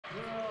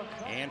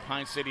And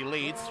Pine City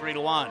leads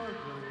 3-1.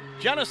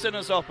 Jennison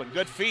is open.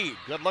 Good feed.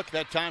 Good look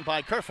that time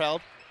by Kerfeld.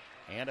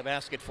 And a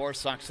basket for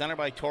Sauk Center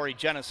by Tori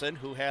Jennison,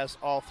 who has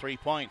all 3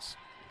 points.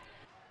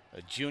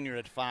 A junior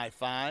at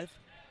 5'5".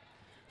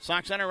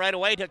 Sauk Center right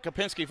away to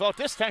Kopinski-Vogt.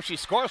 This time she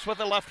scores with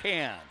the left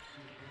hand.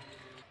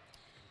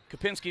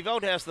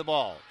 Kopinski-Vogt has the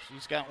ball.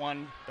 She's got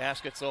 1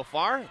 basket so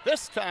far.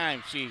 This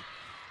time she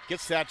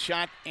gets that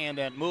shot and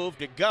that move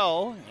to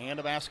go. And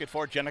a basket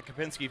for Jenna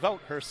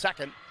Kopinski-Vogt, her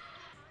second.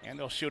 And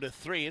they'll shoot a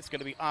 3. It's going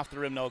to be off the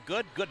rim, no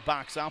good. Good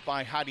box out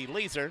by Heidi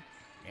Leeser.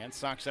 And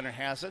Sauk Center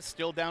has it,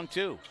 still down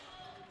 2.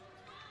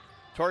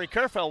 Tori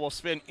Kerfeld will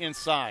spin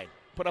inside.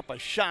 Put up a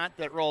shot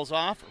that rolls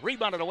off.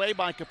 Rebounded away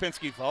by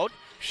Kopinski-Vogt.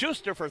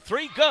 Schuster for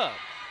 3, good.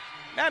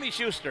 Maddie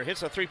Schuster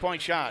hits a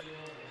 3-point shot.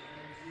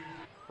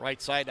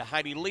 Right side to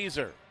Heidi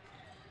Leeser.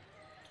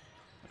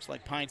 Looks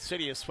like Pine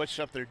City has switched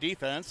up their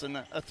defense,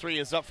 and a 3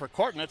 is up for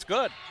Corton. It's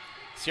good.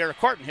 Sierra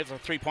Corton hits a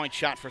 3-point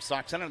shot for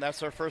Sauk Center. That's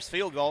their first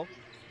field goal.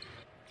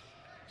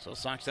 So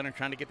Sauk Center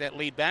trying to get that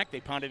lead back. They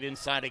pound it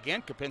inside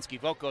again.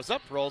 Kopinski-Vogt goes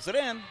up, rolls it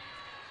in.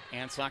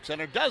 And Sauk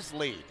Center does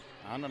lead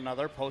on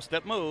another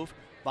post-up move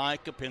by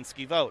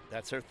Kopinski-Vogt.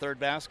 That's her 3rd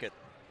basket.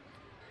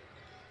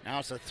 Now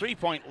it's a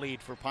 3-point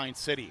lead for Pine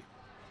City.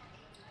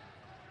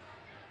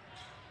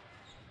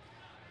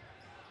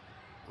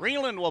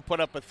 Reeland will put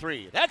up a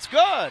 3. That's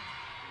good.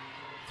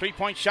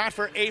 3-point shot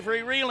for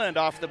Avery Reeland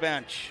off the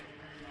bench.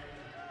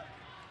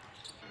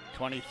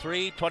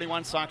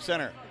 23-21 Sauk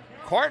Center.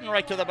 Corton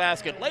right to the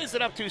basket. Lays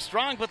it up too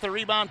strong, but the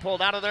rebound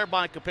pulled out of there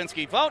by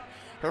Kopinski-Vogt.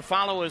 Her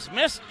follow is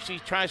missed. She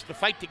tries to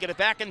fight to get it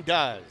back and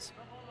does.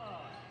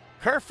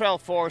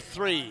 Kerfeld for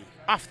 3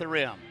 off the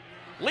rim.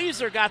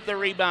 Leeser got the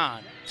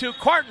rebound. To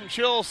Corton.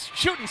 She'll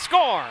shoot and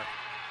score.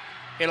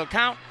 It'll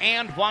count,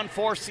 and 1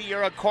 for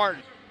Sierra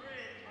Corton.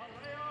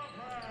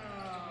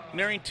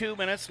 Nearing 2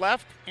 minutes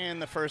left in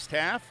the first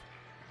half.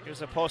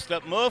 Here's a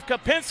post-up move.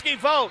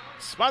 Kopinski-Vogt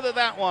smothered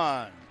that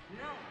one.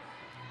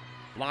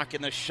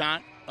 Blocking the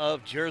shot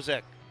of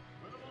Jerzyk.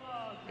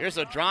 Here's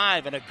a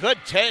drive and a good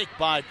take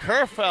by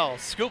Kerfeld.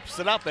 Scoops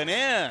it up and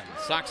in.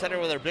 Sauk Center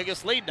with their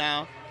biggest lead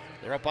now.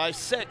 They're up by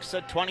 6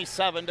 at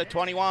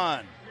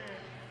 27-21.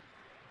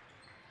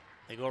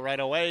 They go right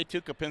away to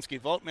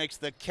Kopinski-Vogt. Makes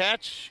the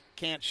catch.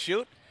 Can't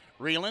shoot.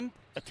 Reeland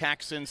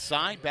attacks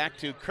inside. Back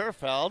to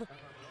Kerfeld.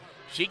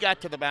 She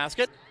got to the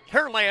basket.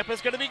 Her layup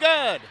is going to be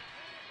good.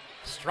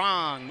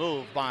 Strong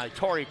move by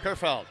Tori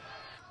Kerfeld.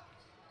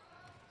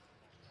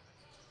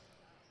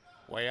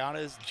 Way out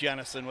is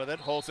Jennison with it.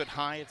 Holds it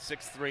high at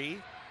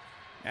 6'3".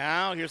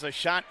 Now here's a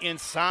shot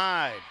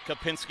inside.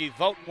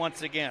 Kopinski-Vogt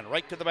once again.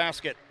 Right to the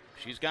basket.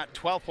 She's got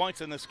 12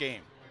 points in this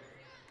game.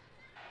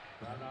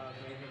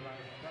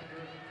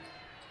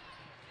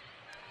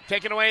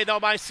 Taken away, though,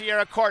 by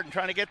Sierra Corton.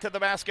 Trying to get to the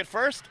basket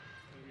first.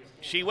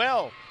 She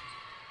will.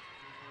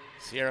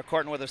 Sierra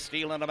Corton with a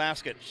steal and a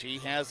basket. She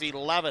has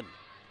 11.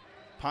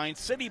 Pine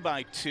City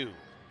by 2.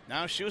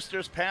 Now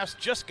Schuster's pass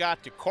just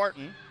got to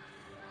Corton.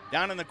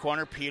 Down in the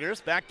corner,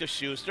 Peters back to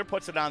Schuster.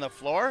 Puts it on the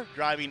floor.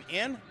 Driving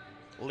in.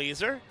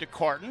 Leeser to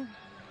Corton.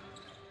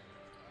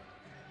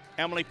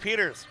 Emily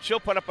Peters. She'll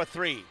put up a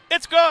 3.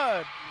 It's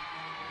good.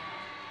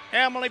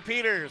 Emily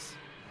Peters,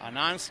 a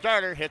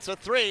non-starter, hits a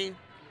 3.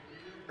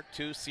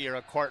 To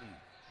Sierra Corton.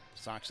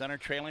 Sauk Center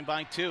trailing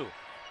by 2.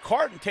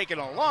 Corton taking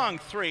a long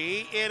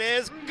 3. It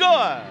is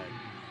good.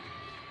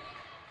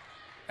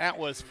 That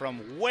was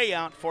from way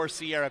out for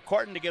Sierra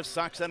Corton to give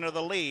Sauk Center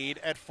the lead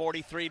at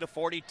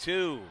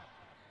 43-42.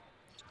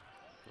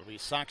 It'll be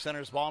Sauk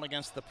Center's ball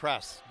against the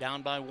press.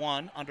 Down by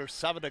 1, under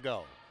 7 to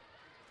go.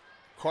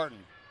 Corton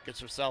gets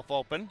herself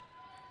open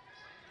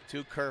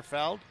to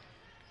Kerfeld.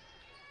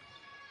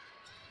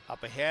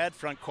 Up ahead,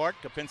 front court.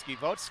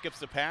 Kopinski-Vogt skips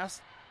the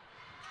pass.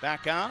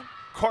 Back out.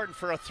 Corton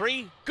for a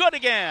 3. Good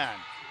again.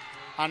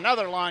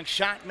 Another long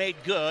shot made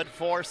good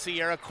for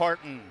Sierra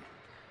Corton.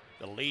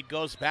 The lead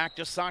goes back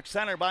to Sauk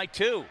Center by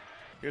 2.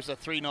 Here's a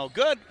 3, no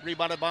good.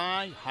 Rebounded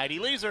by Heidi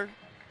Leeser.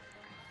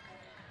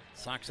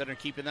 Sauk Center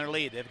keeping their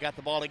lead. They've got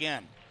the ball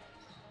again.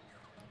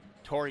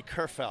 Tori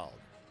Kerfeld.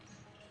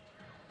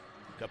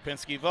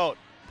 Kopinski-Vogt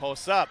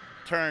posts up,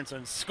 turns,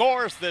 and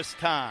scores this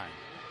time.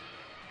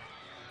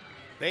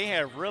 They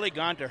have really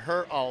gone to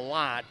her a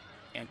lot,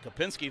 and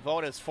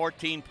Kopinski-Vogt has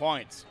 14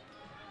 points.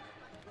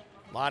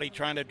 Lottie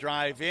trying to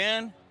drive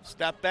in,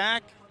 step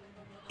back,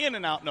 in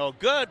and out, no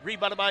good.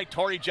 Rebounded by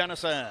Tori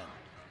Jennison.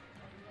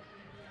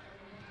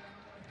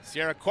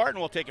 Sierra Corton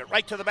will take it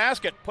right to the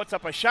basket, puts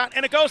up a shot,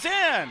 and it goes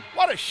in.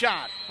 What a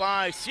shot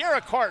by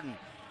Sierra Corton.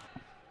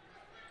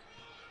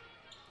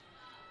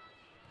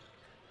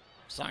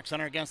 Sauk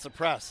Center against the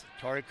press.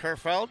 Tori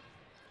Kerfeld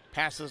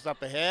passes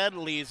up ahead.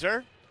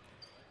 Leeser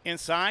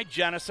inside.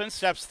 Jennison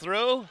steps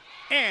through,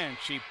 and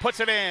she puts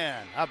it in.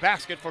 A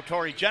basket for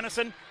Tori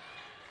Jennison.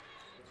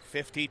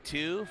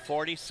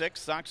 52-46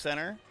 Sauk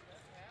Center.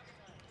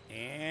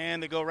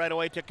 And they go right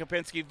away to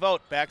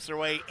Kopinski-Vogt. Backs her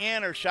way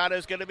in. Her shot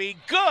is going to be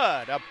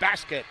good. A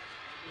basket.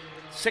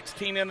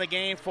 16 in the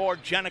game for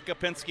Jenna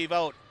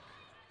Kopinski-Vogt.